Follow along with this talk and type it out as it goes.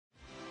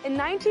In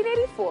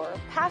 1984,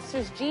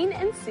 Pastors Gene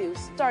and Sue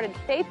started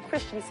Faith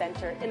Christian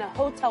Center in a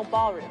hotel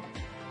ballroom.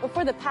 But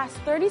for the past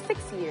 36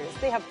 years,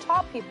 they have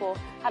taught people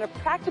how to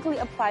practically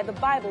apply the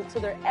Bible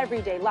to their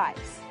everyday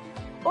lives.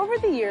 Over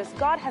the years,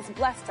 God has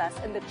blessed us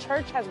and the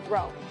church has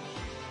grown.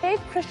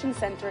 Faith Christian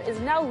Center is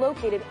now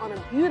located on a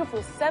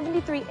beautiful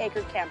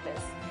 73-acre campus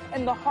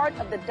in the heart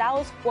of the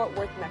Dallas-Fort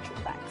Worth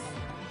Metroplex.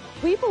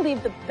 We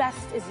believe the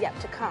best is yet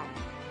to come.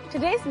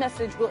 Today's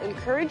message will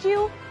encourage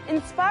you,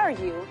 inspire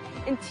you,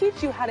 and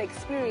teach you how to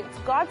experience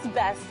God's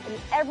best in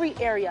every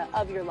area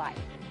of your life.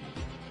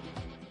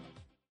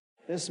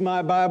 This is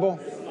my Bible.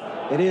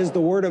 It is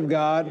the Word of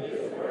God,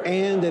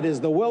 and it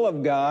is the will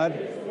of God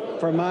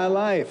for my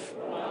life.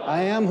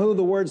 I am who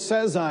the Word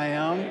says I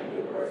am.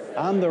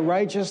 I'm the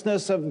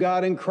righteousness of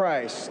God in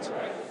Christ.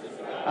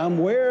 I'm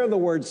where the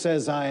Word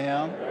says I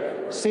am,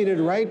 seated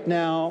right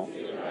now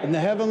in the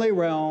heavenly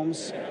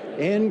realms,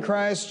 in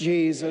Christ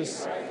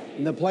Jesus,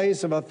 in the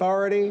place of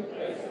authority,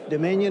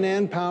 dominion,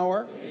 and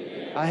power.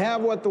 I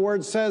have what the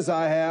Word says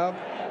I have.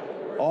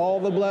 All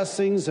the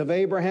blessings of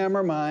Abraham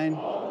are mine.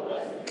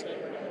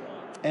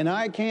 And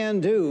I can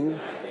do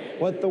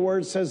what the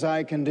Word says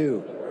I can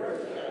do.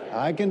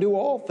 I can do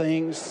all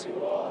things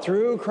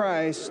through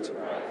Christ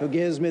who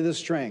gives me the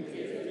strength.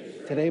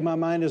 Today my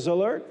mind is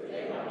alert.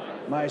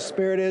 My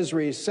spirit is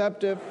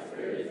receptive.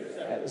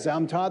 As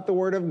I'm taught the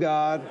Word of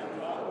God,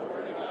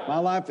 my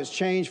life has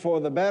changed for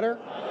the better,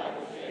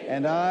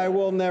 and I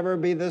will never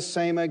be the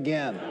same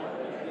again.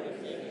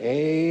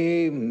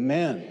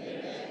 Amen.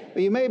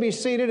 Well, you may be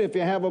seated if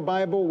you have a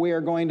Bible. We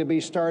are going to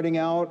be starting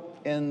out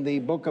in the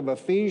book of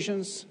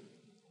Ephesians.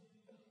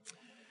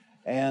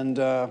 And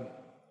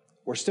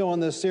we're still in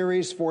this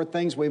series, 4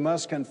 Things We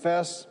Must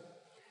Confess.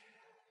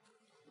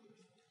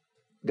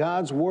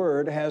 God's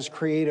Word has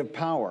creative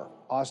power.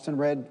 Austin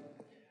read,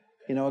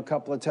 a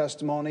couple of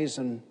testimonies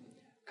and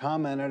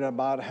commented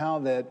about how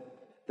that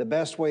the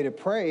best way to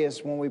pray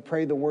is when we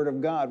pray the Word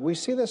of God. We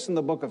see this in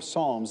the book of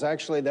Psalms.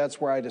 Actually,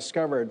 that's where I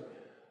discovered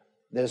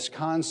this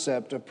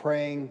concept of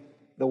praying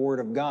the Word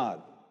of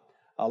God.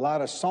 A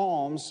lot of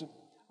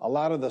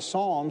the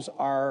Psalms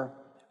are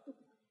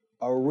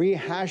a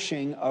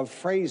rehashing of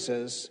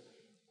phrases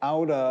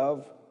out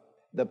of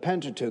the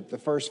Pentateuch, the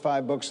first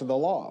 5 books of the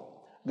law.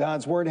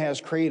 God's Word has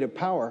creative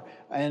power,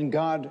 and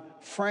God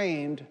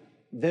framed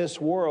this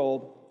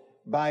world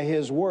by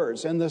His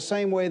words. In the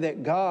same way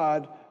that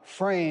God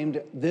framed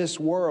this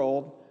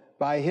world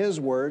by His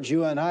words,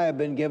 you and I have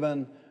been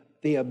given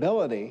the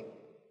ability,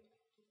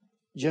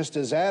 just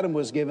as Adam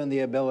was given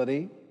the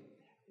ability,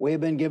 we have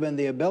been given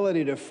the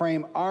ability to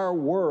frame our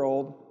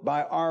world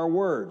by our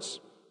words,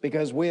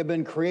 because we have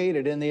been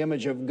created in the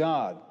image of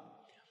God.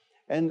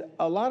 And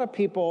a lot of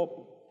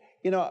people,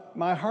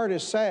 my heart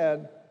is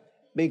sad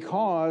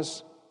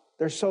because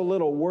there's so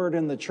little word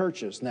in the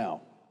churches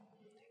now.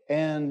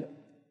 And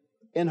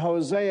in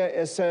Hosea,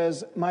 it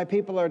says, my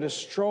people are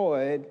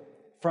destroyed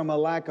from a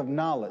lack of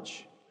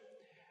knowledge.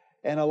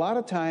 And a lot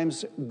of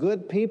times,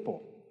 good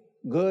people,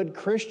 good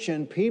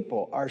Christian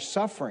people are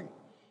suffering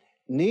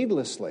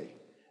needlessly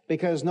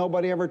because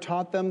nobody ever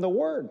taught them the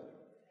Word.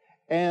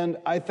 And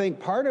I think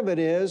part of it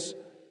is,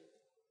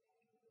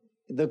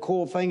 the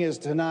cool thing is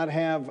to not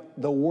have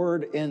the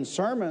Word in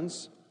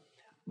sermons,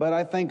 but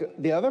I think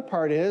the other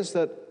part is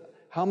that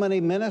how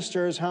many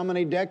ministers, how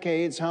many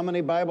decades, how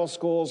many Bible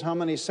schools, how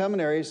many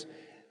seminaries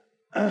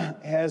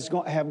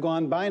have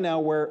gone by now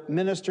where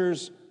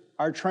ministers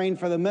are trained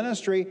for the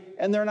ministry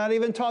and they're not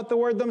even taught the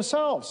Word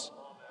themselves.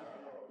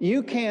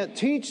 You can't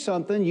teach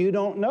something you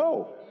don't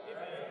know.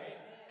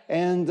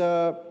 And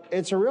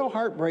it's a real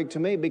heartbreak to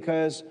me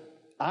because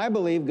I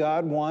believe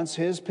God wants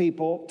His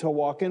people to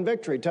walk in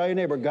victory. Tell your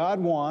neighbor, God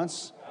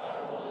wants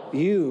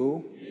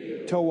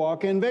you to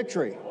walk in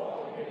victory.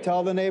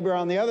 Tell the neighbor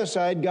on the other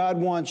side, God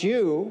wants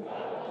you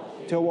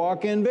to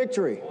walk in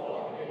victory.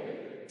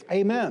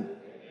 Amen.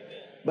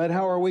 But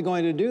how are we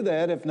going to do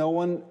that if no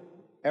one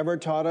ever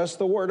taught us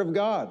the Word of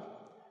God?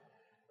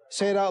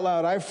 Say it out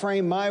loud. I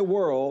frame my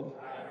world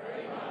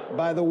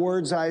by the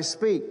words I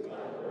speak.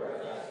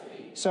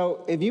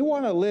 So if you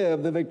want to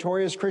live the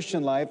victorious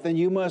Christian life, then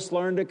you must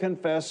learn to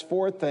confess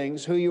 4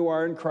 things: who you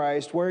are in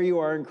Christ, where you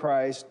are in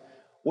Christ,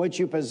 what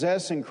you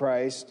possess in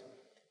Christ,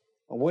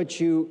 and what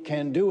you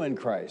can do in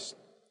Christ.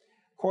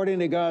 According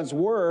to God's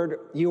Word,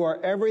 you are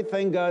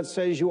everything God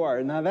says you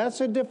are. Now,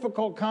 that's a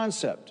difficult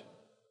concept.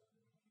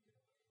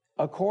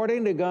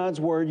 According to God's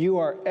Word, you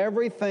are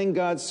everything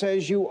God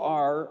says you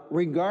are,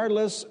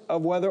 regardless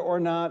of whether or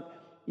not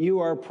you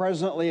are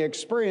presently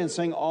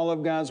experiencing all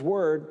of God's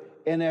Word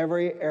in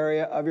every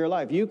area of your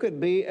life. You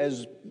could be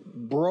as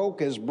broke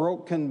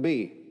can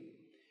be,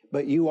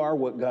 but you are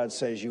what God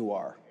says you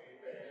are.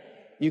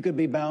 You could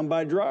be bound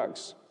by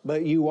drugs,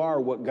 but you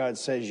are what God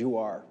says you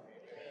are.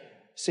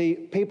 See,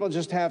 people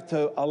just have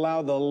to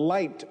allow the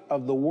light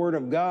of the Word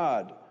of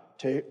God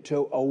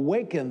to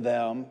awaken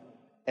them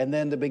and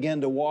then to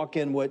begin to walk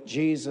in what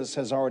Jesus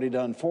has already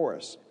done for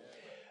us.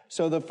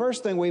 So the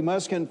first thing we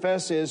must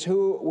confess is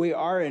who we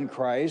are in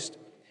Christ.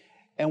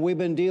 And we've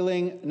been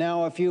dealing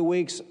now a few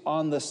weeks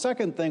on the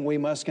second thing we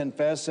must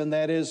confess, and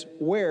that is,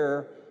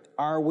 where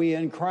are we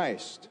in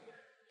Christ?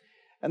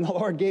 And the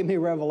Lord gave me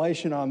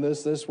revelation on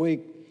this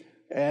week,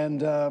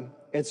 and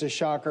it's a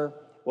shocker.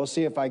 We'll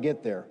see if I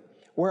get there.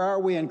 Where are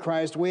we in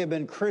Christ? We have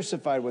been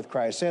crucified with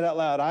Christ. Say it out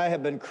loud. I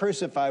have been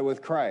crucified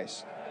with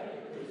Christ.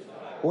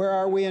 Where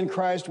are we in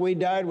Christ? We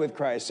died with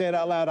Christ. Say it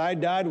out loud. I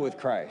died with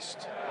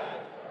Christ.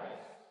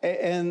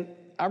 And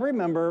I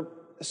remember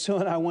Sue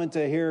and I went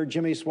to hear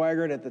Jimmy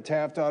Swaggart at the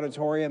Taft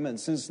Auditorium in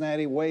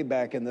Cincinnati way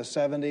back in the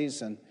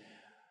 70s. And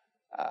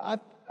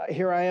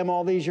here I am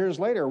all these years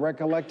later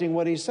recollecting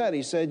what he said.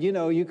 He said, you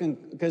know, you can,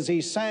 because he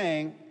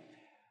sang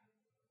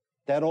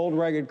that old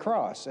rugged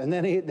cross. And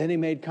then he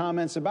made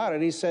comments about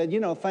it. He said, you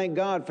know, thank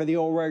God for the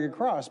old rugged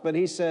cross. But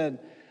he said,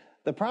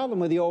 the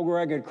problem with the old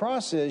rugged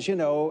cross is, you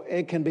know,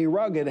 it can be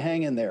rugged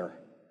hanging there,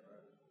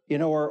 you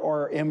know,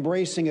 or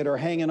embracing it or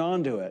hanging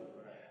on to it.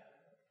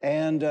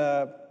 And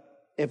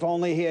if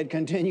only he had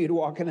continued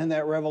walking in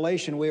that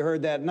revelation we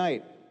heard that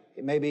night,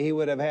 maybe he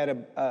would have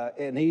had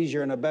an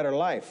easier and a better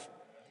life.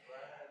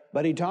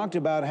 But he talked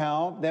about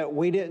how that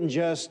we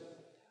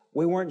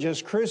weren't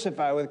just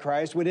crucified with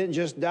Christ. We didn't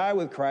just die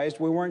with Christ.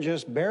 We weren't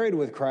just buried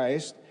with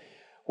Christ.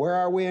 Where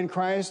are we in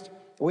Christ?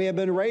 We have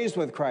been raised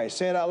with Christ.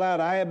 Say it out loud.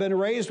 I have been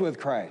raised with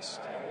Christ.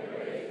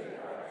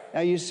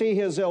 Now, you see,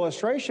 his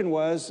illustration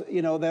was,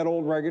 you know, that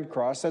old rugged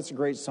cross. That's a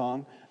great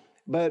song.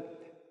 But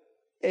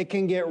it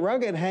can get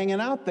rugged hanging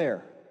out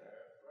there.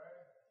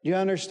 Do you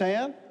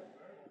understand?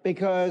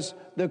 Because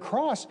the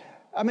cross,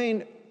 I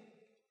mean,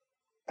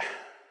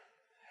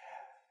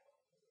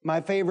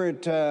 my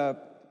favorite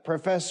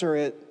professor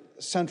at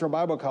Central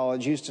Bible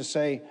College used to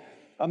say,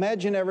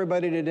 imagine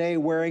everybody today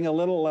wearing a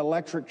little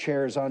electric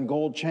chairs on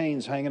gold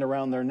chains hanging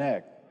around their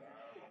neck.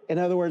 In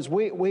other words,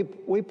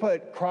 we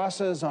put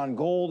crosses on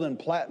gold and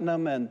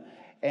platinum,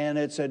 and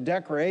it's a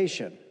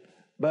decoration.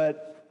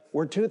 But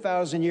we're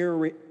 2,000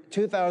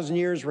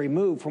 years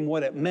removed from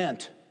what it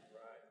meant.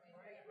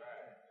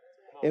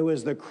 It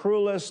was the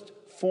cruelest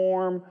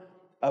form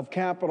of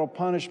capital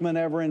punishment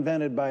ever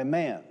invented by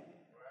man.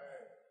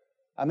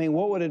 I mean,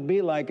 what would it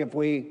be like if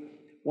we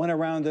went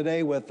around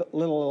today with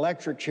little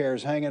electric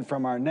chairs hanging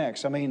from our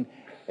necks? I mean,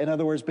 in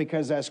other words,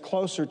 because that's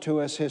closer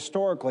to us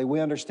historically, we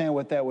understand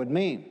what that would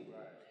mean.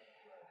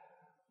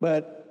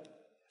 But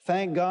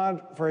thank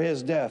God for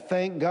his death.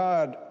 Thank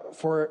God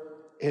for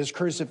his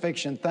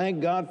crucifixion.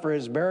 Thank God for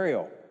his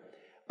burial.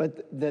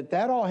 But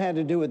that all had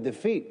to do with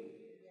defeat.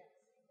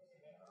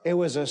 It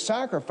was a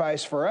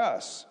sacrifice for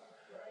us.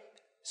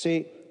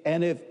 See,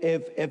 and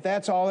if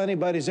that's all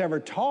anybody's ever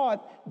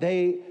taught,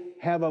 they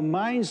have a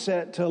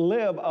mindset to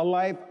live a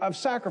life of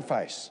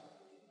sacrifice.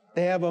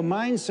 They have a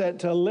mindset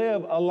to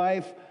live a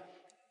life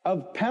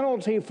of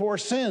penalty for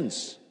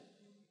sins.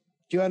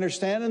 Do you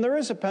understand? And there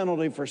is a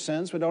penalty for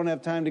sins. We don't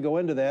have time to go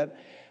into that.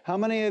 How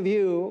many of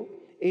you,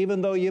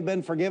 even though you've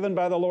been forgiven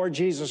by the Lord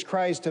Jesus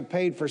Christ, have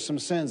paid for some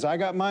sins? I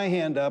got my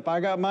hand up.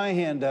 I got my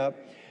hand up.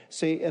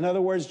 See, in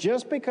other words,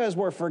 just because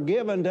we're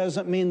forgiven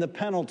doesn't mean the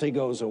penalty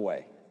goes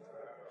away.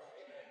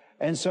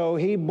 And so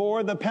he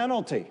bore the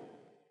penalty.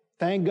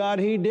 Thank God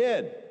he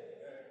did.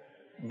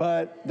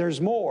 But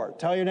there's more.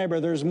 Tell your neighbor,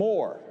 there's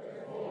more.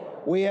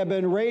 We have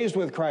been raised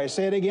with Christ.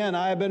 Say it again.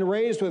 I have been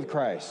raised with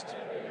Christ.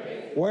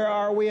 Where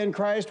are we in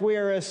Christ? We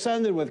are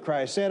ascended with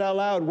Christ. Say it out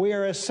loud. We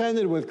are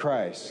ascended with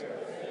Christ.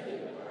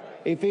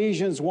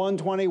 Ephesians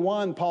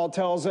 1:21, Paul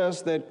tells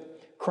us that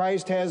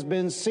Christ has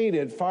been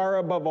seated far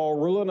above all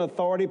rule and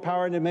authority,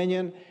 power and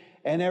dominion,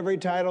 and every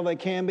title that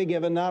can be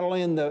given, not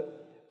only in the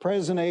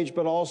present age,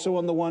 but also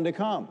in the one to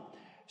come.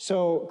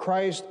 So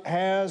Christ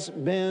has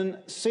been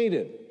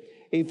seated.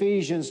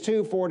 Ephesians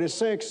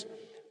 2:4-6,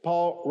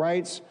 Paul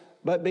writes,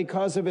 but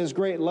because of his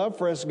great love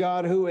for us,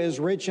 God, who is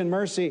rich in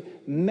mercy,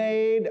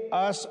 made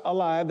us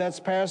alive. That's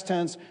past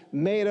tense.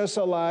 Made us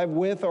alive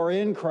with or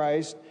in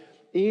Christ,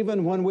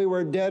 even when we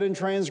were dead in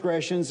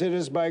transgressions. It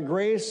is by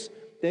grace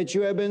that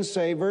you have been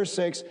saved. Verse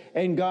 6,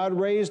 and God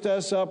raised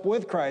us up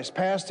with Christ.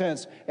 Past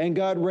tense. And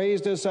God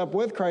raised us up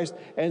with Christ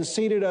and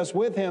seated us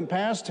with him.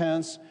 Past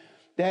tense.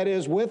 That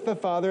is, with the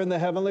Father in the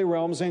heavenly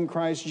realms in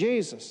Christ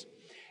Jesus.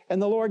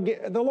 And the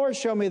Lord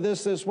showed me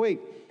this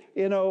week.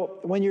 You know,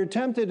 when you're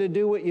tempted to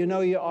do what you know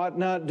you ought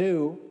not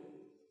do,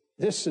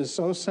 this is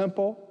so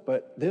simple,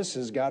 but this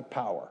has got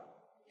power.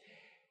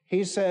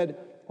 He said,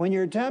 when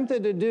you're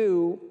tempted to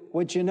do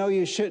what you know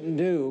you shouldn't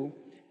do,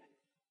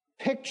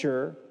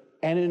 picture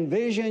and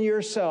envision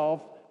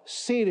yourself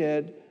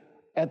seated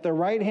at the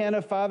right hand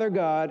of Father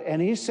God,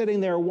 and he's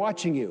sitting there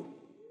watching you.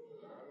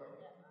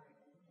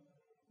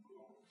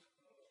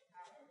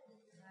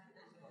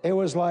 It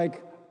was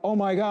like, oh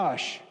my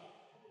gosh.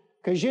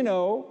 Because, you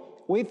know,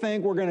 we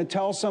think we're going to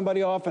tell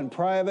somebody off in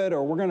private,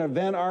 or we're going to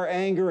vent our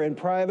anger in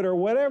private, or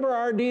whatever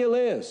our deal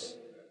is.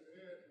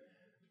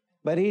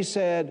 But he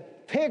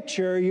said,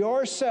 picture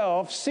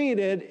yourself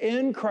seated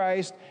in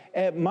Christ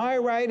at my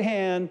right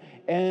hand,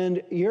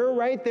 and you're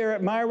right there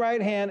at my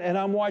right hand, and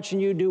I'm watching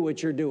you do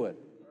what you're doing.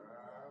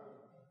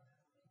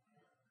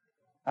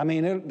 I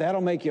mean,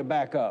 that'll make you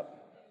back up.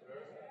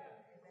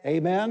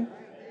 Amen?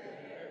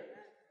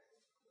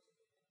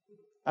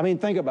 I mean,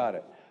 think about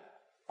it.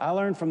 I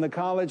learned from the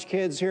college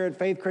kids here at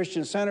Faith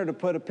Christian Center to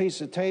put a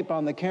piece of tape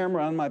on the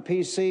camera on my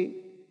PC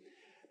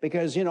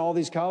because, you know, all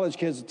these college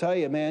kids will tell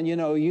you, man, you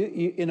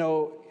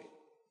know,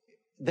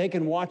 they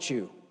can watch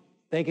you.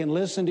 They can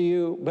listen to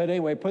you. But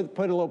anyway, put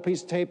a little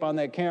piece of tape on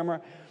that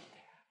camera.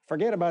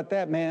 Forget about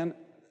that, man.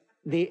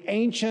 The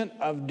Ancient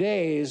of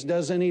Days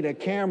doesn't need a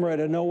camera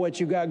to know what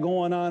you got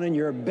going on in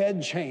your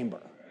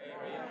bedchamber.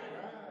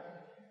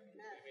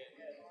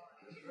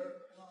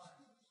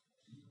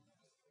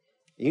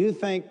 You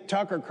think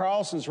Tucker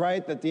Carlson's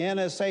right that the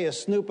NSA is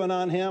snooping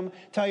on him?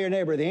 Tell your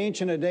neighbor, the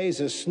Ancient of Days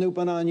is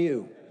snooping on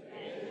you.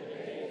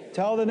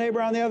 Tell the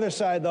neighbor on the other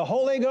side, the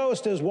Holy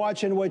Ghost is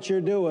watching what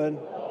you're doing.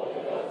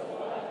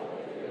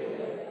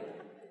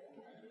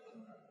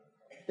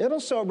 It'll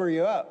sober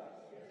you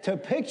up. To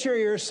picture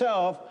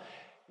yourself,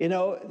 you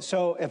know,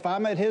 so if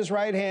I'm at his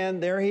right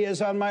hand, there he is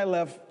on my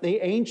left, the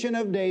Ancient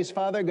of Days,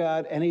 Father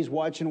God, and he's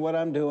watching what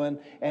I'm doing,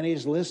 and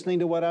he's listening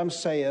to what I'm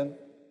saying.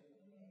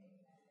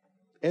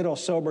 It'll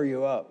sober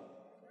you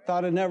up.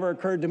 Thought it never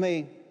occurred to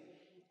me.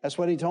 That's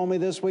what he told me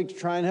this week to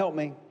try and help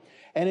me.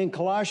 And in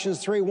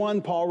Colossians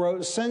 3:1, Paul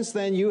wrote, since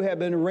then you have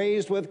been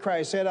raised with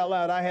Christ. Say it out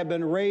loud. I have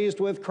been raised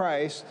with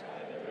Christ.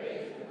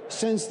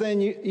 Since then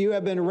you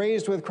have been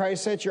raised with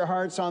Christ. Set your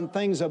hearts on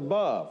things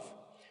above,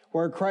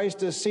 where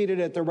Christ is seated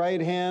at the right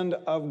hand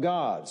of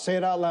God. Say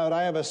it out loud.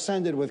 I have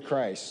ascended with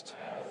Christ.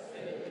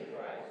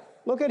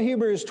 Look at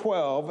Hebrews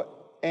 12.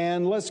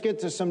 And let's get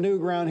to some new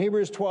ground.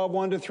 Hebrews 12,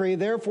 1-3.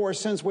 Therefore,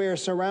 since we are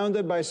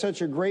surrounded by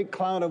such a great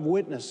cloud of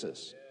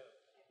witnesses.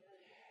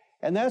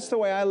 And that's the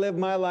way I live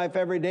my life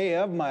every day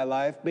of my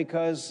life,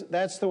 because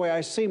that's the way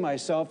I see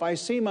myself. I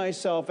see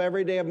myself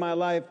every day of my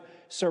life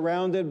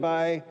surrounded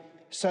by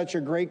such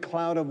a great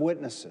cloud of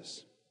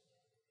witnesses.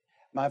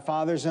 My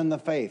father's in the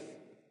faith.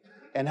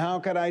 And how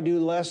could I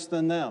do less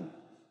than them?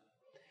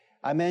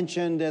 I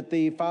mentioned at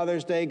the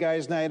Father's Day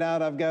Guys Night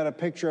Out, I've got a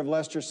picture of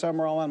Lester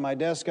Summerall on my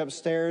desk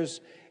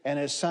upstairs, and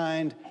it's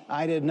signed,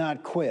 I did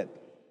not quit.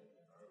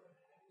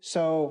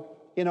 So,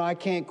 you know, I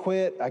can't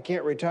quit. I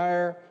can't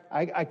retire.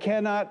 I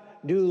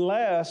cannot do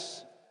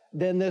less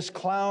than this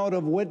cloud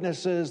of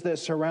witnesses that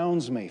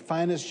surrounds me.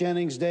 Finest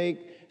Jennings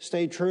Dake,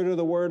 Stay True to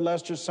the Word,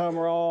 Lester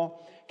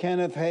Summerall,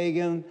 Kenneth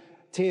Hagin,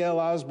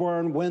 T.L.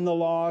 Osborne, Win the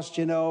Lost,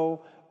 you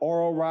know,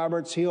 Oral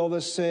Roberts, Heal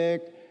the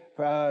Sick,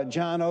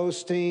 John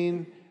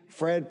Osteen,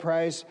 Fred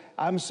Price.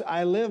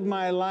 I live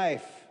my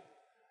life.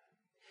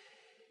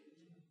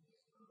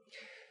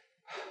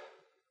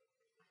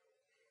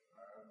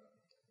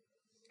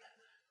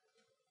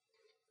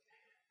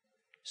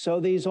 So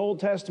these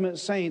Old Testament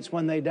saints,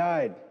 when they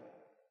died,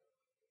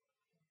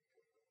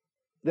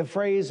 the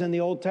phrase in the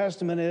Old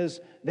Testament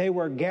is, they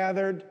were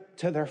gathered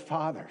to their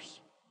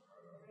fathers.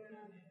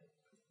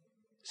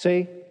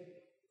 See?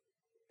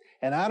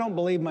 And I don't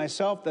believe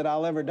myself that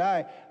I'll ever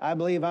die. I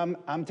believe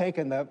I'm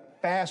taking the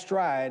fast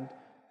ride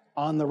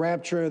on the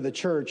rapture of the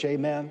church,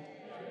 amen?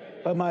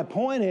 But my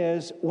point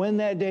is, when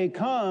that day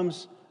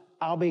comes,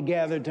 I'll be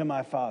gathered to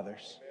my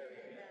fathers.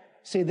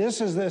 See,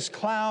 this is this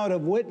cloud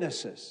of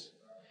witnesses.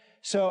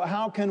 So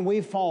how can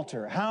we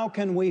falter? How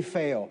can we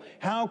fail?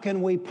 How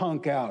can we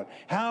punk out?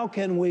 How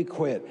can we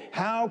quit?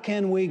 How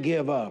can we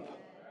give up?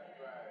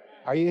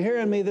 Are you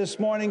hearing me this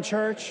morning,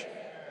 church?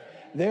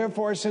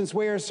 Therefore, since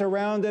we are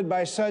surrounded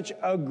by such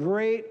a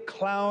great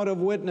cloud of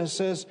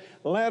witnesses,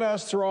 let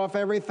us throw off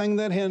everything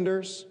that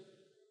hinders.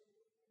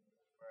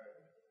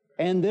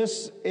 And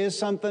this is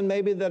something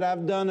maybe that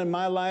I've done in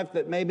my life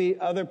that maybe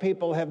other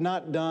people have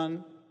not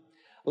done.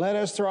 Let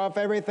us throw off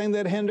everything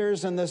that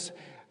hinders. And this,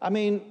 I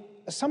mean,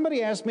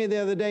 somebody asked me the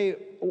other day,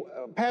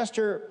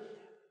 Pastor,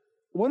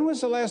 when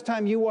was the last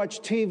time you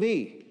watched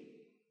TV?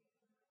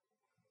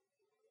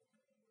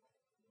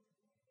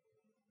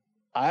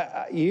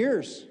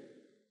 Years.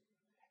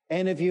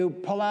 And if you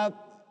pull out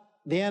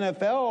the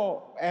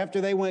NFL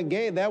after they went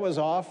gay, that was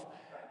off.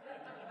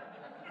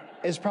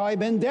 It's probably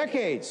been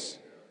decades.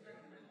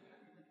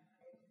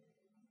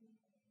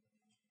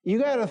 You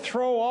got to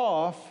throw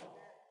off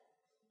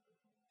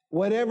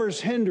whatever's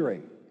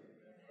hindering.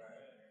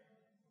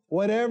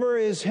 Whatever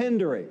is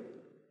hindering.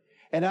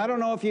 And I don't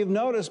know if you've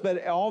noticed,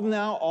 but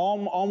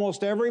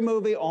almost every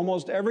movie,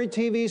 almost every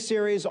TV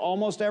series,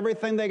 almost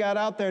everything they got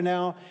out there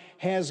now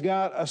has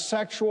got a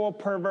sexual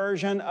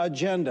perversion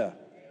agenda.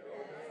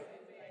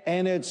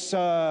 And it's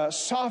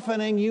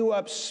softening you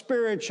up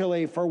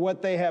spiritually for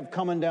what they have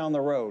coming down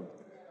the road.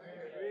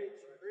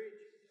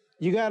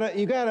 You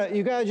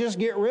gotta just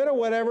get rid of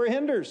whatever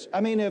hinders.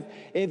 I mean,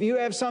 if you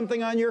have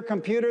something on your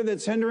computer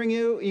that's hindering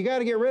you, you got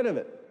to get rid of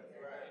it.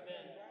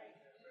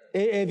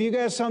 If you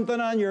got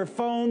something on your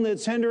phone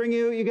that's hindering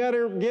you, you got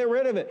to get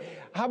rid of it.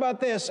 How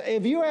about this?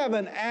 If you have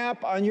an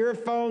app on your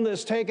phone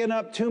that's taking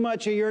up too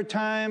much of your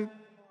time,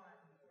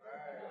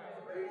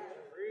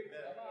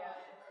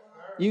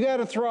 you got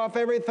to throw off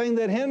everything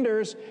that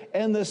hinders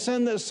and the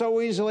sin that so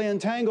easily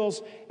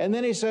entangles. And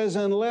then he says,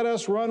 and let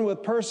us run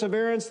with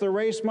perseverance the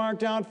race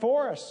marked out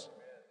for us.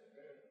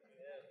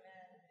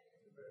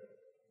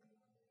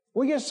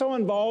 We get so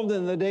involved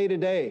in the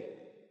day-to-day.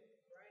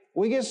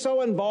 We get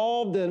so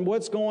involved in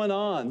what's going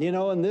on,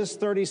 in this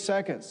 30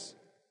 seconds.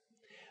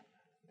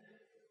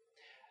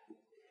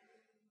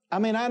 I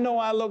mean, I know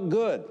I look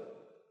good.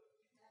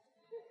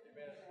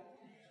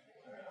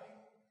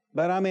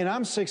 But I mean,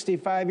 I'm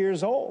 65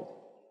 years old.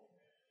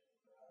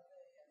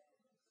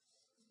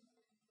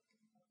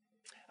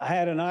 I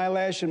had an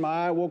eyelash in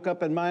my eye, woke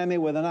up in Miami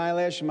with an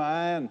eyelash in my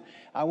eye, and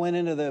I went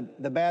into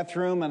the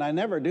bathroom, and I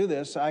never do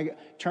this. I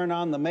turn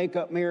on the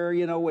makeup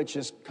mirror, which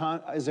is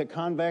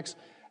convex?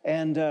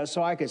 And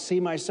so I could see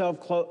myself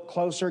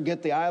closer,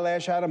 get the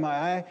eyelash out of my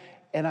eye.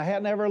 And I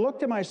had never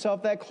looked at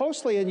myself that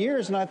closely in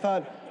years, and I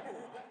thought,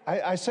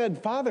 I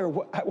said, Father,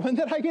 when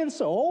did I get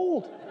so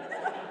old?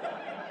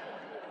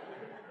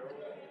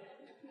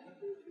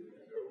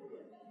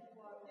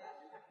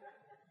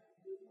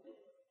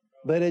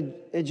 But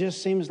it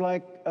just seems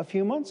like a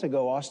few months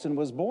ago Austin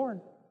was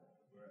born.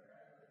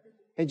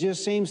 It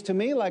just seems to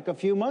me like a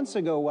few months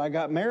ago I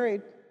got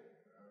married.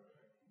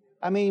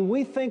 I mean,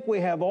 we think we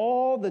have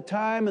all the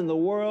time in the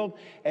world,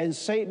 and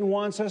Satan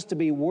wants us to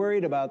be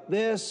worried about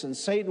this, and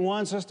Satan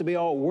wants us to be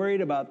all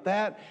worried about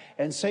that,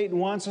 and Satan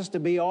wants us to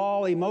be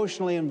all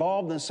emotionally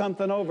involved in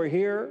something over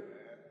here.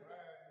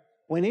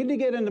 We need to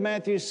get into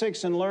Matthew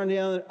 6 and learn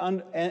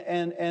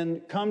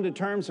and come to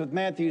terms with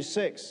Matthew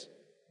 6.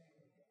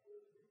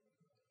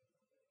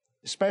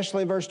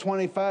 Especially verse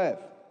 25.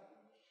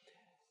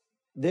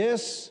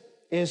 This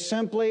is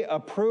simply a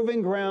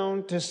proving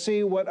ground to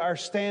see what our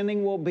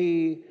standing will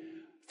be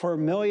for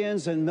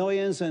millions and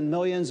millions and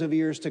millions of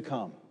years to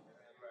come.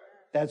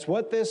 That's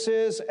what this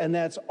is, and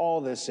that's all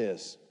this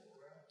is.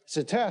 It's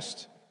a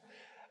test.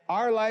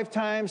 Our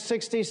lifetime,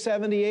 60,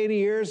 70, 80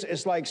 years,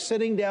 is like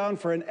sitting down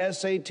for an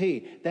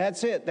SAT.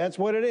 That's it. That's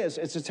what it is.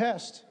 It's a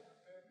test.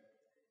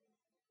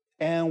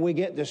 And we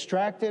get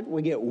distracted.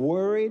 We get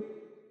worried.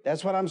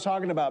 That's what I'm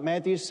talking about.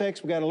 Matthew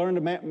 6, we've got to learn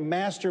to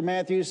master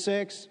Matthew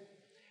 6.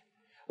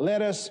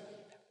 Let us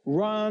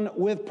run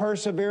with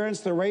perseverance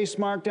the race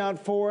marked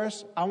out for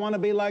us. I want to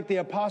be like the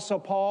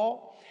Apostle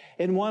Paul.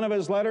 In one of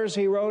his letters,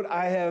 he wrote,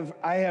 I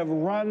have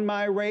run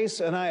my race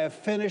and I have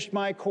finished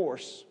my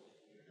course.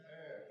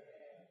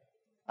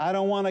 I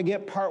don't want to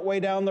get partway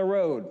down the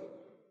road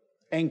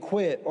and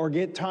quit or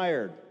get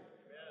tired.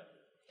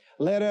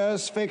 Let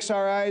us fix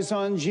our eyes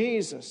on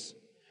Jesus,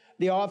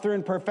 the author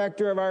and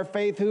perfecter of our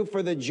faith, who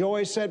for the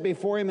joy set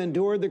before him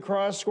endured the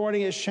cross,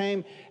 scorning its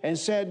shame, and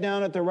sat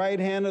down at the right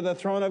hand of the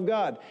throne of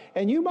God.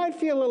 And you might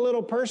feel a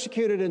little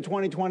persecuted in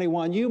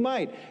 2021. You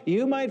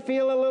might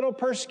feel a little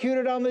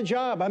persecuted on the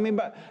job. I mean,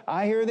 but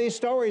I hear these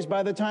stories.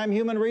 By the time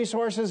human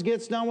resources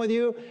gets done with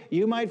you,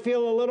 you might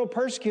feel a little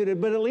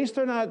persecuted. But at least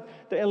they're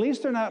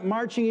not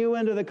marching you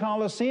into the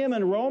Colosseum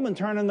in Rome and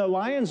turning the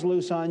lions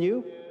loose on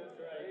you.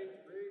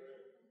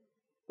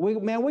 We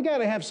got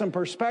to have some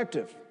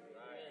perspective.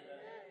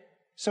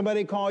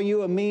 Somebody call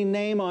you a mean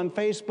name on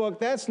Facebook.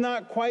 That's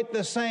not quite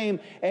the same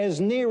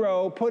as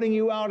Nero putting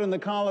you out in the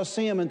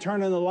Colosseum and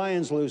turning the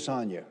lions loose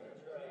on you.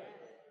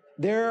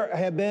 There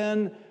have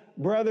been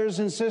brothers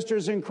and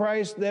sisters in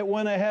Christ that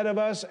went ahead of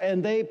us,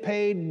 and they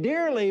paid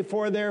dearly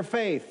for their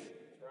faith.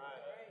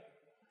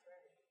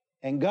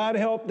 And God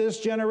help this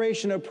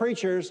generation of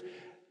preachers.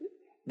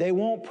 They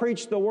won't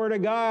preach the Word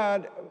of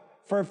God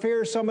for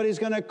fear somebody's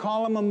going to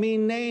call them a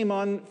mean name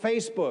on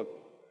Facebook.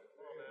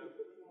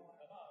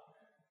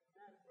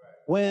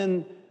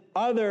 When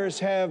others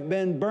have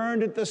been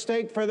burned at the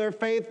stake for their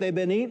faith, they've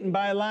been eaten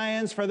by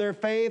lions for their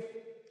faith.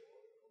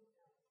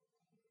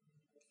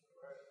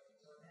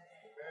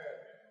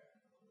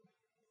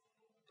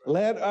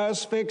 Let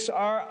us fix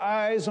our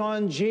eyes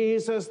on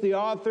Jesus, the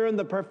author and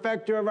the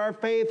perfecter of our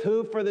faith,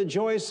 who for the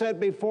joy set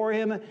before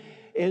him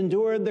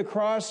endured the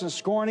cross and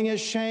scorning his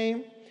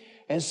shame,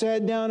 and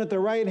sat down at the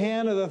right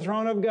hand of the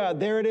throne of God.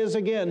 There it is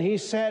again. He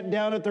sat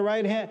down at the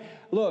right hand.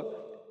 Look,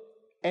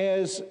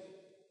 as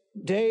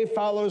day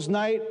follows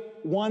night,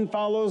 one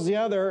follows the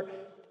other.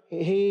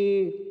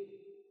 He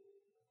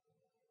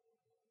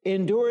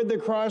endured the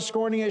cross,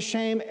 scorning his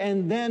shame,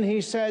 and then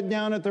he sat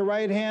down at the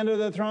right hand of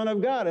the throne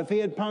of God. If he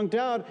had punked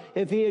out,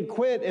 if he had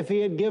quit, if he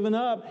had given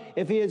up,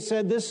 if he had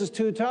said, this is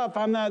too tough,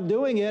 I'm not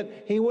doing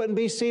it, he wouldn't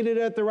be seated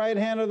at the right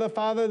hand of the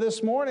Father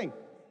this morning.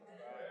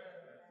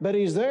 But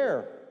he's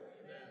there.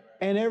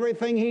 And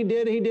everything he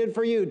did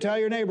for you. Tell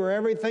your neighbor,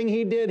 everything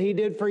he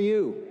did for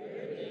you.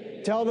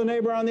 Tell the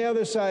neighbor on the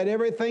other side,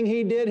 everything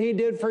he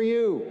did for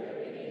you.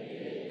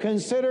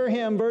 Consider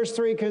him, verse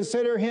 3,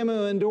 consider him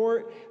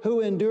who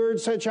endured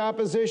such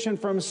opposition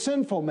from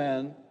sinful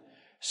men,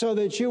 so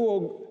that you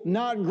will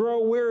not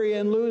grow weary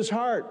and lose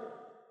heart.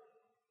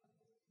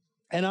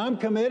 And I'm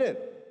committed.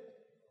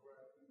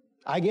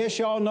 I guess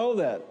y'all know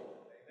that.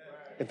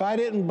 If I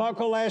didn't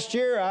buckle last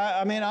year,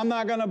 I'm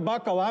not going to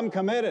buckle. I'm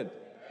committed.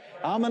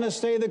 I'm going to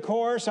stay the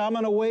course. I'm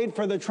going to wait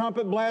for the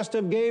trumpet blast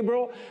of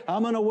Gabriel.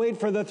 I'm going to wait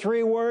for the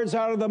 3 words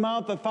out of the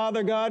mouth of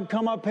Father God,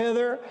 come up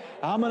hither.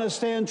 I'm going to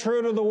stand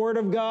true to the Word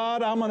of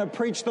God. I'm going to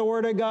preach the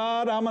Word of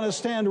God. I'm going to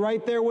stand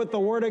right there with the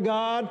Word of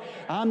God.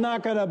 I'm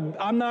not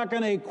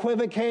going to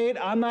equivocate.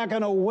 I'm not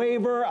going to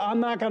waver. I'm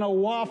not going to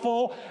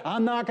waffle.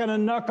 I'm not going to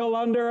knuckle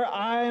under.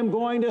 I am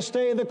going to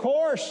stay the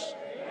course.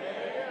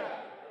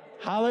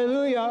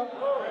 Hallelujah.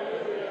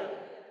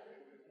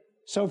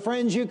 So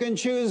friends, you can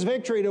choose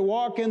victory, to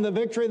walk in the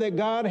victory that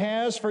God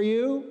has for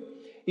you.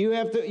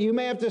 You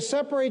may have to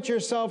separate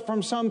yourself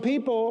from some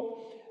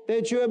people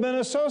that you have been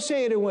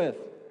associated with.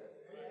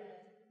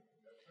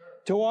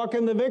 To walk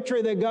in the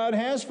victory that God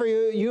has for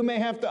you, you may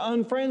have to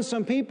unfriend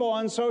some people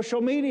on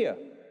social media.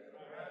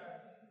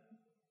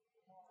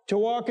 To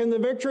walk in the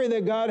victory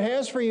that God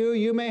has for you,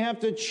 you may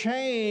have to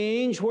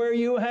change where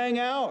you hang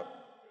out.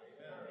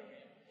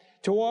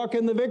 To walk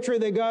in the victory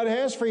that God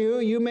has for you,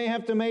 you may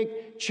have to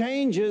make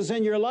changes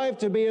in your life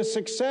to be a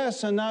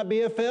success and not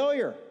be a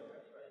failure.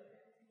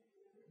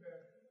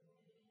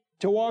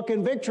 To walk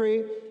in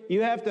victory,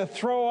 you have to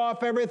throw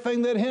off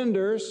everything that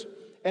hinders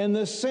and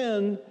the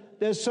sin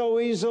that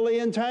so easily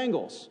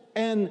entangles.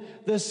 And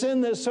the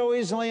sin that so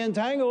easily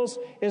entangles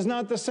is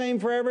not the same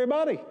for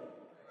everybody.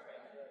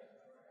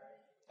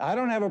 I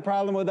don't have a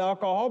problem with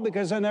alcohol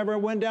because I never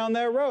went down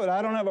that road.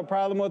 I don't have a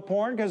problem with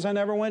porn because I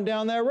never went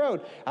down that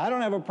road. I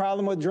don't have a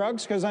problem with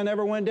drugs because I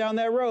never went down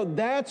that road.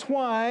 That's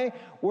why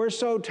we're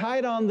so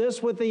tight on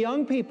this with the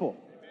young people.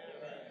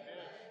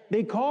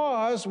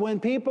 Because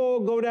when people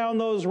go down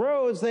those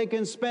roads, they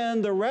can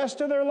spend the rest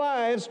of their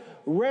lives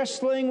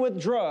wrestling with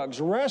drugs,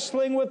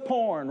 wrestling with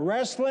porn,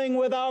 wrestling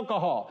with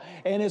alcohol,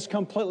 and it's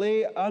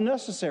completely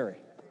unnecessary.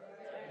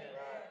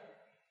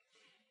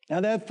 Now,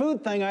 that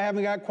food thing I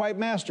haven't got quite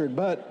mastered,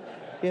 but,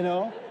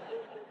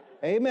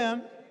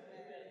 amen.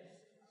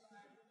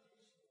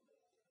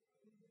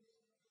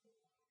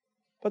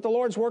 But the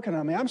Lord's working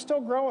on me. I'm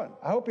still growing.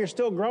 I hope you're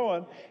still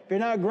growing. If you're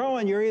not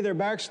growing, you're either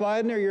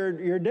backsliding or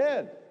you're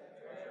dead.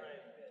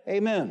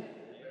 Amen.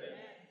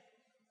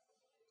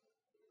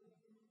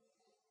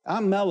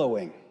 I'm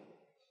mellowing.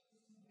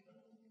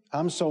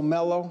 I'm so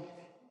mellow.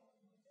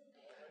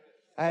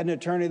 I had an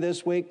attorney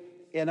this week.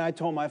 And I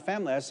told my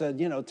family, I said,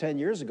 10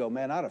 years ago,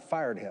 man, I'd have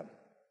fired him.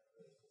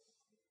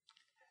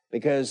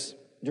 Because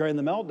during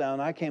the meltdown,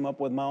 I came up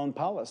with my own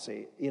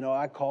policy.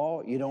 I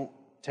call, you don't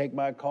take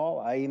my call.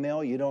 I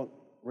email, you don't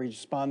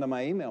respond to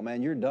my email,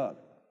 man, you're done.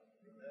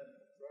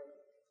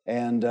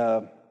 And,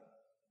 but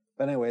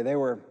anyway,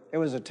 it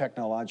was a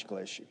technological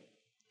issue.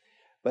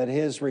 But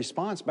his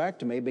response back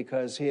to me,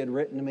 because he had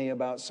written to me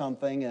about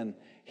something and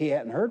he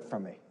hadn't heard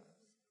from me.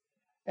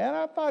 And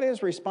I thought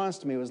his response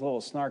to me was a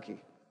little snarky.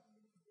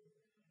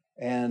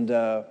 And,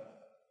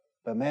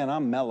 but man,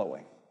 I'm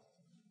mellowing.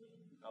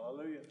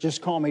 Hallelujah.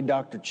 Just call me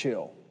Dr.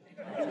 Chill.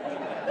 Praise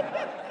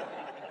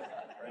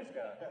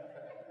God.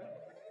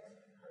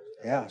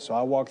 Yeah, so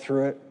I walked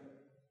through it.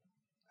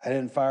 I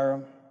didn't fire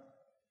him.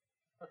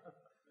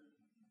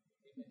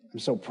 I'm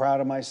so proud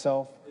of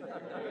myself.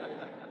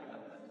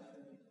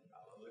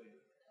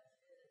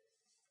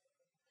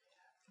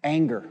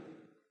 Anger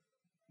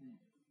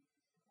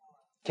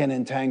can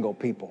entangle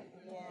people.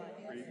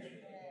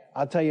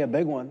 I'll tell you a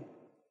big one.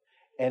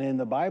 And in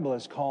the Bible,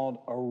 it's called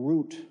a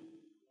root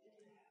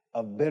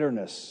of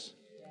bitterness.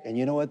 And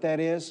you know what that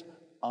is?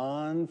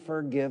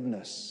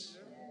 Unforgiveness.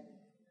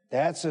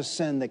 That's a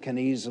sin that can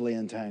easily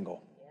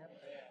entangle.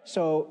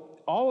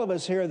 So all of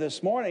us here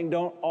this morning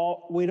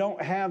we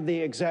don't have the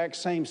exact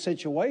same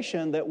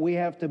situation that we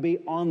have to be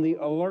on the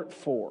alert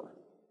for.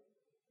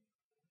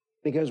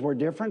 Because we're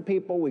different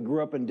people. We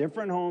grew up in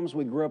different homes.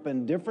 We grew up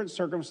in different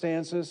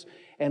circumstances.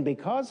 And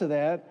because of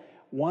that,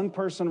 one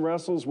person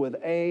wrestles with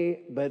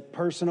A, but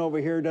person over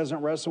here doesn't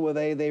wrestle with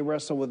A, they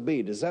wrestle with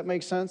B. Does that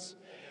make sense?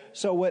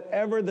 So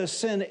whatever the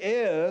sin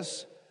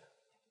is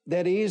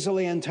that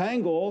easily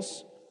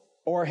entangles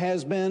or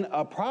has been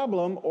a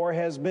problem or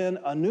has been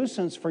a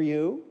nuisance for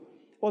you,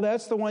 well,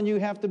 that's the one you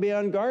have to be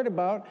on guard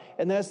about,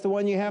 and that's the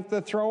one you have to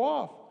throw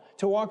off.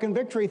 To walk in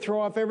victory, throw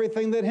off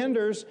everything that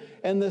hinders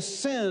and the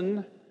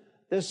sin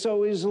that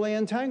so easily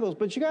entangles.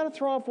 But you got to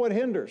throw off what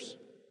hinders.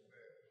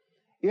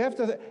 You have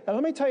to, and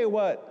let me tell you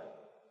what,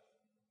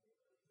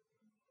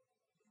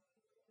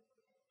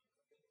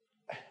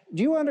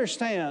 do you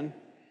understand?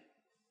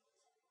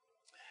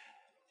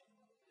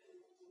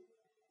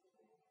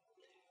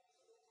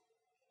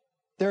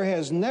 There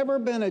has never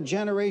been a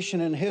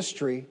generation in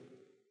history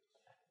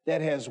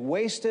that has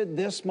wasted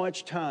this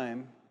much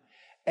time,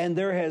 and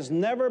there has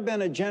never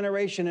been a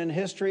generation in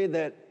history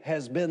that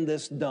has been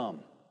this dumb.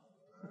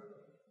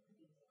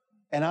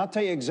 And I'll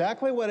tell you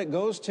exactly what it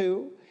goes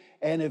to,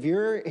 and if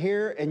you're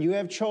here and you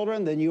have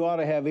children, then you ought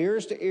to have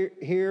ears to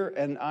hear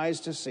and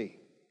eyes to see.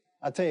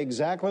 I'll tell you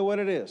exactly what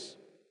it is.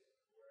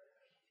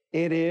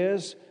 It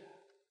is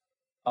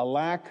a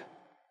lack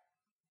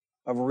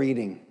of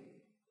reading.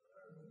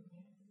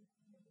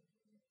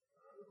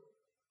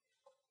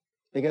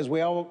 Because we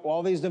have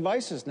all these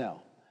devices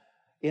now.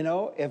 You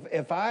know,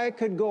 if I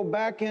could go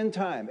back in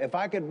time, if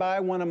I could buy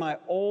one of my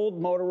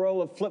old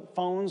Motorola flip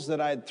phones that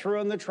I'd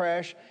threw in the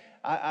trash,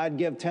 I'd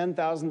give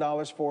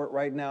 $10,000 for it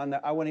right now, and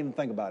I wouldn't even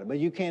think about it. But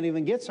you can't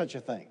even get such a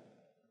thing.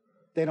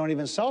 They don't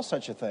even sell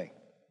such a thing.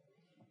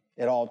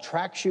 It all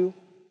tracks you,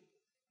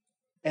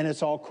 and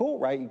it's all cool,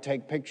 right? You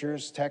take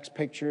pictures, text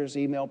pictures,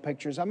 email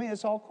pictures. I mean,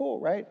 it's all cool,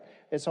 right?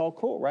 It's all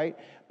cool, right?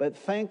 But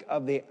think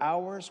of the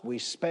hours we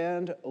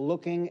spend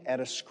looking at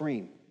a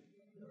screen.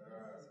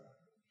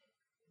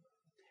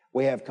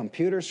 We have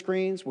computer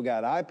screens, we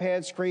got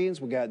iPad screens,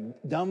 we got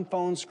dumb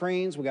phone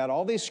screens, we got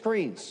all these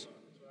screens.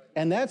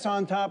 And that's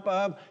on top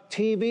of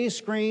TV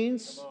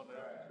screens.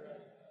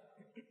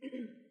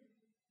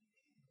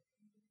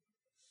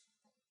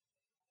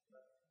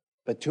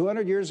 But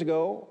 200 years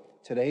ago,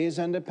 today is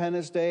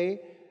Independence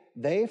Day,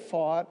 they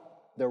fought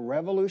the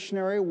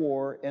Revolutionary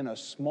War in a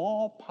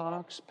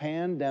smallpox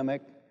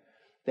pandemic.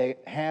 They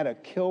had a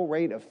kill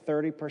rate of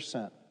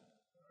 30%.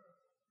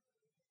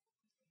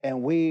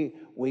 And we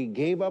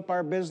gave up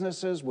our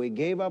businesses, we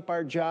gave up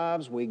our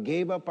jobs, we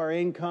gave up our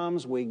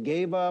incomes, we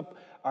gave up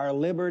our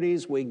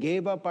liberties, we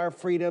gave up our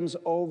freedoms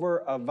over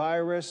a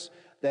virus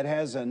that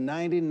has a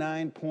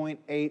 99.8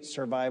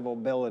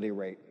 survivability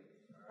rate.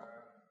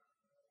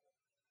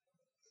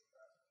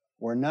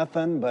 We're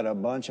nothing but a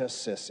bunch of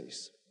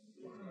sissies.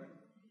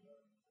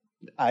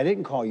 I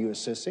didn't call you a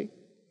sissy.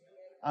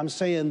 I'm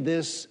saying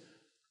this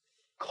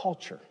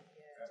culture.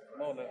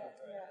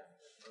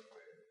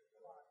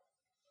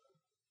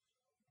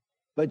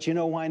 But you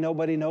know why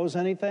nobody knows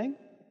anything?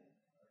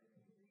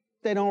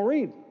 They don't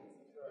read.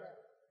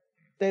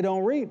 They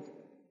don't read.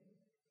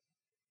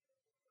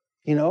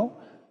 You know?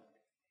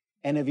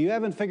 And if you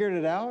haven't figured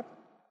it out,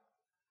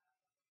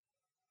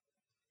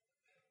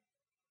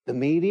 the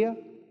media,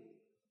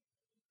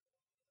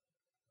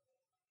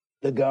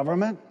 the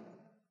government,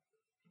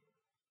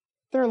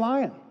 they're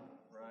lying.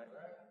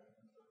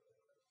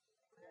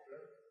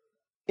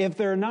 If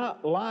they're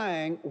not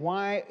lying,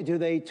 why do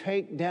they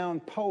take down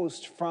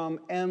posts from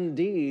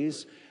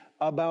MDs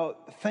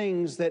about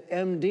things that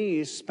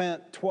MDs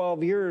spent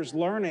 12 years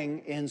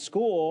learning in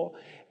school,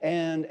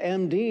 and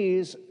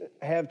MDs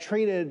have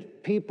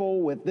treated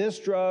people with this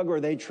drug or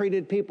they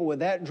treated people with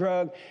that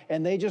drug,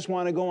 and they just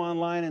want to go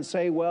online and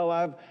say, well,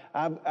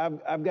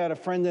 I've got a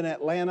friend in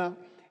Atlanta,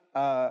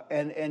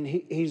 and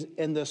he's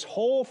in this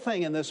whole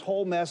thing, in this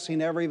whole mess, he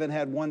never even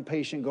had one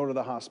patient go to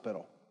the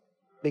hospital.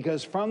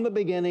 Because from the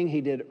beginning, he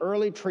did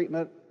early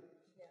treatment,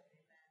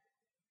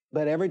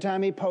 but every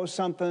time he posts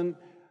something,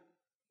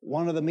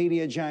 one of the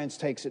media giants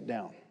takes it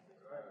down.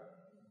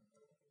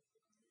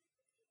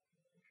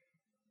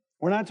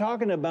 We're not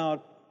talking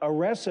about a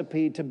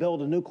recipe to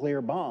build a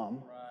nuclear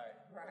bomb,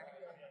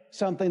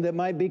 something that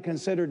might be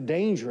considered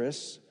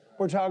dangerous.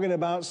 We're talking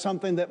about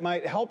something that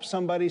might help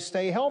somebody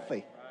stay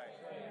healthy.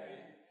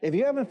 If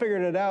you haven't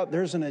figured it out,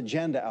 there's an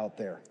agenda out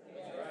there.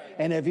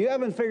 And if you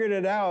haven't figured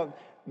it out,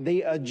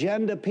 the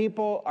agenda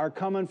people are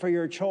coming for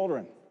your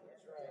children.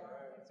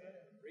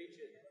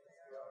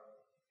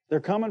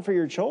 They're coming for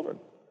your children.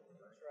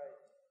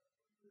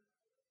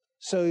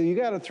 So you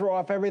got to throw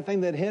off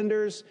everything that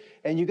hinders,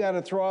 and you got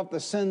to throw off the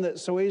sin that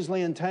so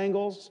easily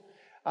entangles.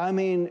 I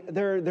mean,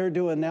 they're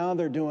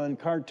doing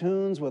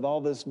cartoons with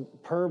all this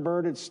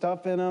perverted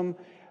stuff in them.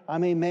 I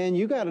mean, man,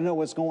 you got to know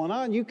what's going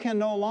on. You can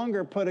no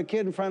longer put a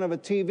kid in front of a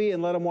TV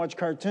and let them watch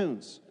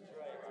cartoons.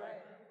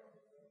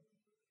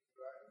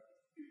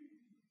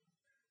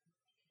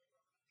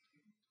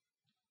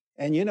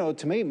 And, you know,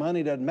 to me,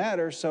 money doesn't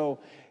matter. So,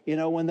 you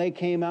know, when they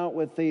came out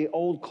with the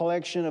old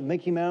collection of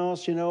Mickey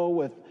Mouse, you know,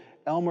 with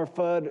Elmer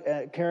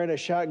Fudd carrying a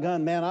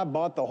shotgun, man, I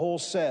bought the whole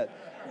set.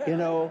 You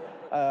know,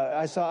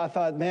 I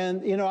thought,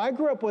 man, you know, I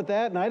grew up with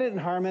that and I didn't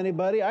harm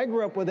anybody. I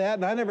grew up with that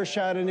and I never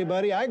shot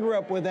anybody. I grew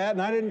up with that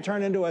and I didn't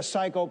turn into a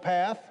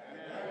psychopath.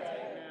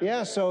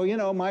 Yeah, so, you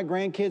know, my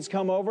grandkids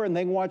come over and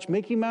they can watch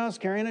Mickey Mouse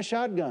carrying a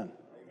shotgun.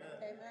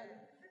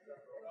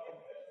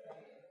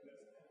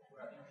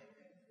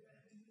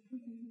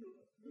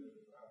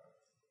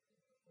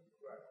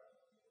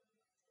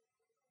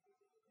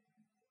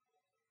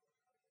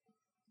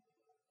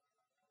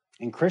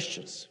 And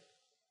Christians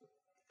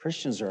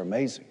are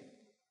amazing.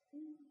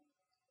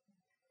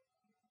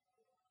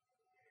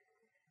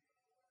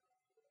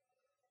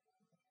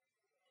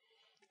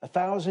 A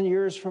 1,000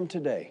 years from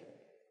today.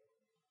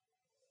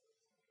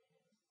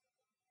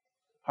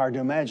 Hard to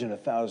imagine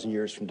 1,000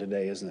 years from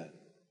today, isn't it?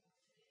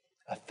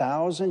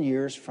 1,000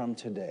 years from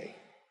today.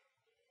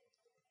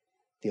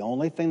 The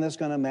only thing that's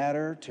going to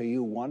matter to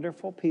you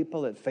wonderful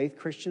people at Faith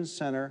Christian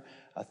Center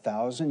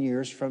 1,000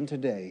 years from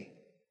today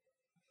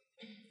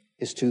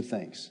is two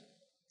things.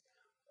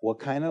 What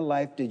kind of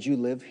life did you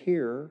live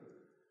here,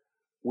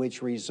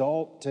 which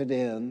resulted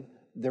in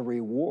the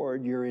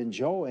reward you're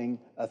enjoying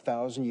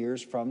 1,000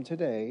 years from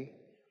today,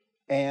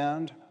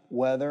 and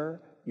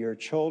whether your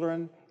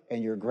children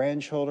and your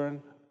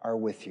grandchildren are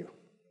with you.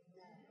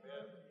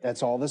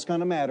 That's all that's going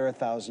to matter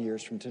 1,000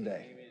 years from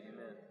today.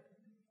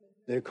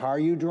 The car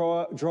you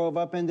drove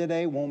up in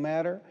today won't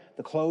matter.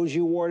 The clothes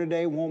you wore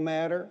today won't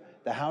matter.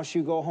 The house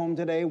you go home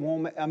today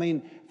won't, I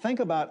mean, think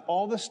about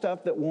all the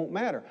stuff that won't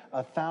matter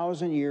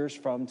 1,000 years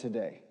from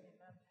today.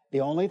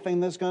 The only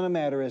thing that's going to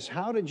matter is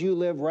how did you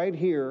live right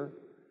here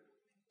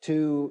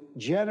to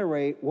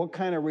generate what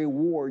kind of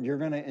reward you're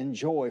going to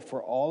enjoy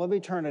for all of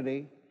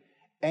eternity,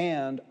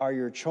 and are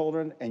your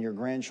children and your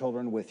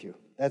grandchildren with you?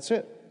 That's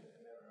it.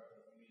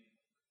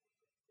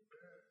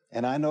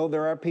 And I know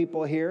there are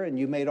people here and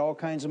you made all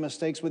kinds of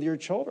mistakes with your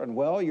children.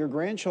 Well, your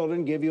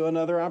grandchildren give you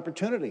another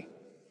opportunity.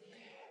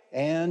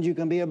 And you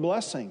can be a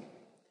blessing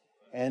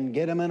and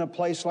get them in a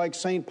place like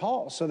St.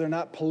 Paul so they're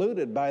not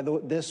polluted by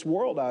this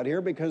world out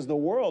here, because the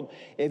world,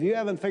 if you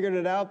haven't figured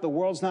it out, the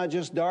world's not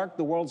just dark,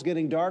 the world's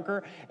getting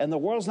darker. And the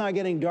world's not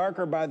getting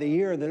darker by the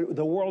year,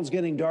 the world's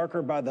getting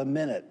darker by the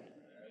minute.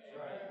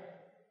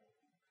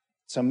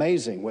 It's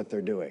amazing what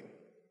they're doing.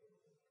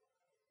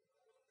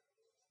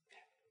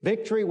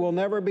 Victory will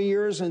never be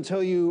yours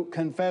until you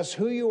confess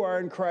who you are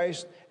in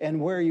Christ and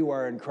where you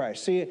are in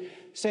Christ. Say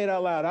it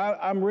out loud.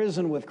 I'm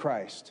risen with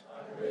Christ.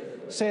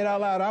 Say it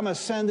out loud. I'm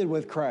ascended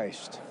with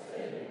Christ.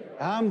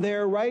 I'm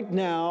there right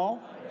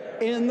now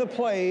in the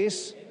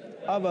place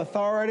of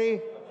authority,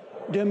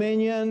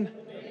 dominion,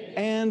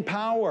 and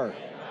power.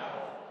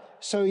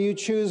 So you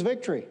choose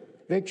victory.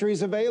 Victory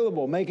is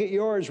available. Make it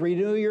yours.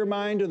 Renew your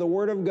mind to the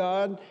Word of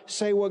God.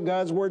 Say what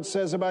God's Word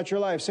says about your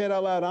life. Say it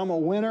out loud. I'm a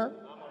winner.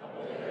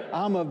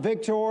 I'm a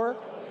victor.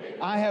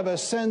 I have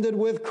ascended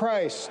with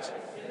Christ.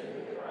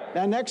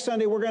 Now, next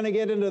Sunday, we're going to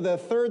get into the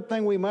third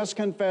thing we must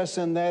confess,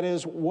 and that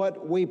is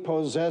what we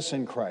possess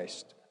in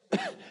Christ.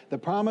 The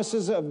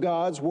promises of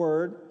God's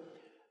Word,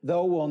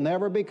 though, will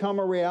never become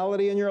a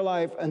reality in your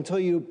life until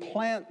you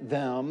plant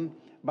them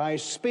by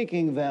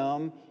speaking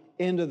them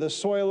into the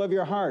soil of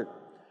your heart.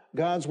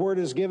 God's Word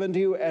is given to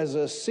you as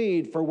a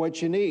seed for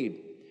what you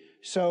need.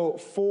 So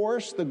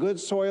force the good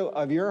soil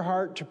of your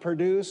heart to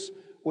produce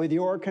with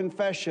your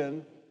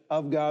confession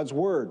of God's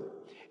Word,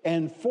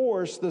 and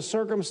force the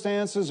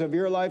circumstances of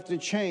your life to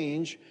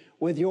change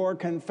with your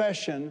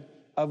confession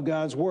of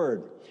God's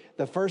Word.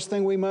 The first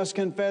thing we must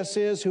confess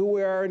is who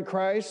we are in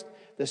Christ.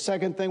 The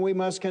second thing we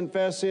must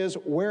confess is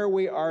where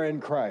we are in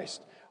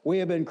Christ. We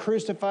have been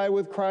crucified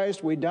with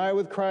Christ. We die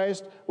with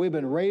Christ. We've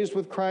been raised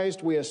with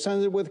Christ. We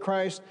ascended with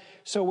Christ.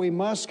 So we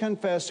must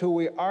confess who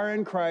we are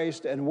in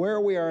Christ and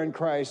where we are in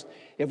Christ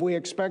if we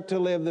expect to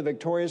live the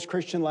victorious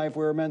Christian life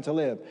we were meant to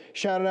live.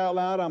 Shout it out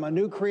loud. I'm a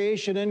new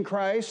creation in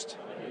Christ.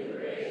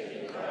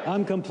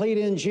 I'm complete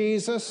in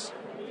Jesus.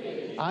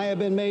 I have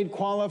been made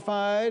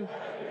qualified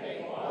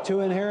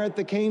to inherit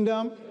the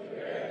kingdom.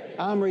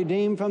 I'm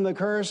redeemed from the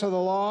curse of the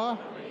law.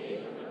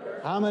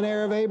 I'm an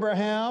heir of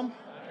Abraham.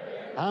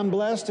 I'm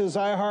blessed as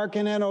I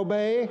hearken and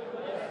obey.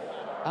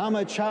 I'm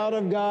a child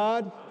of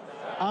God.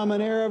 I'm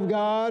an heir of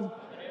God.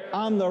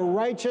 I'm the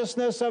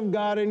righteousness of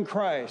God in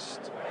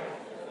Christ.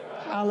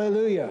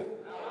 Hallelujah.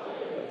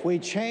 If we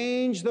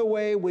change the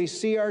way we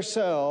see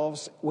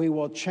ourselves, we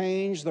will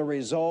change the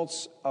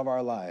results of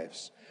our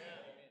lives.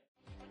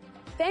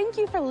 Thank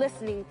you for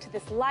listening to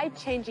this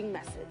life-changing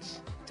message.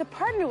 To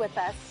partner with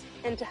us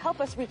and to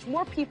help us reach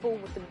more people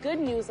with the good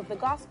news of the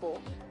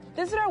gospel,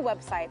 visit our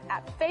website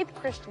at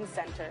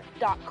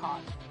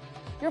faithchristiancenter.com.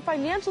 Your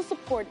financial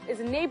support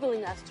is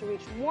enabling us to reach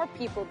more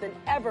people than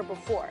ever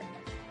before.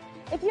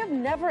 If you have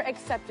never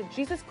accepted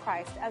Jesus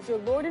Christ as your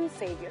Lord and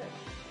Savior,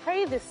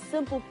 pray this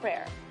simple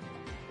prayer.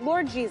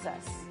 Lord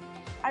Jesus,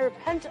 I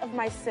repent of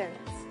my sins.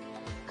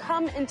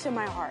 Come into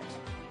my heart.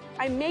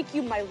 I make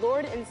you my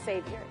Lord and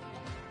Savior.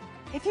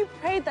 If you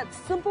prayed that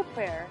simple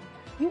prayer,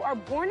 you are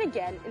born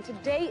again, and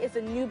today is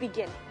a new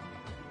beginning.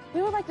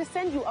 We would like to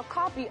send you a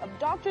copy of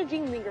Dr.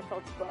 Gene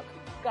Lingerfeld's book,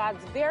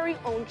 God's Very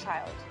Own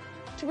Child.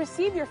 To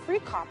receive your free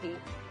copy,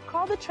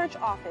 call the church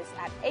office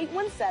at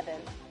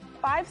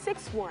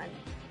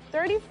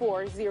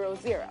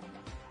 817-561-3400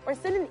 or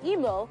send an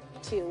email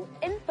to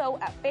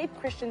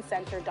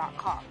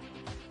info@faithchristiancenter.com.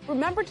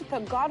 Remember to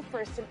put God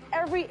first in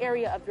every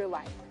area of your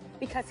life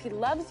because He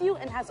loves you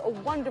and has a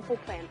wonderful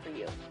plan for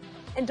you.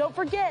 And don't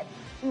forget,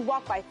 we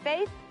walk by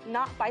faith,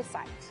 not by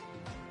sight.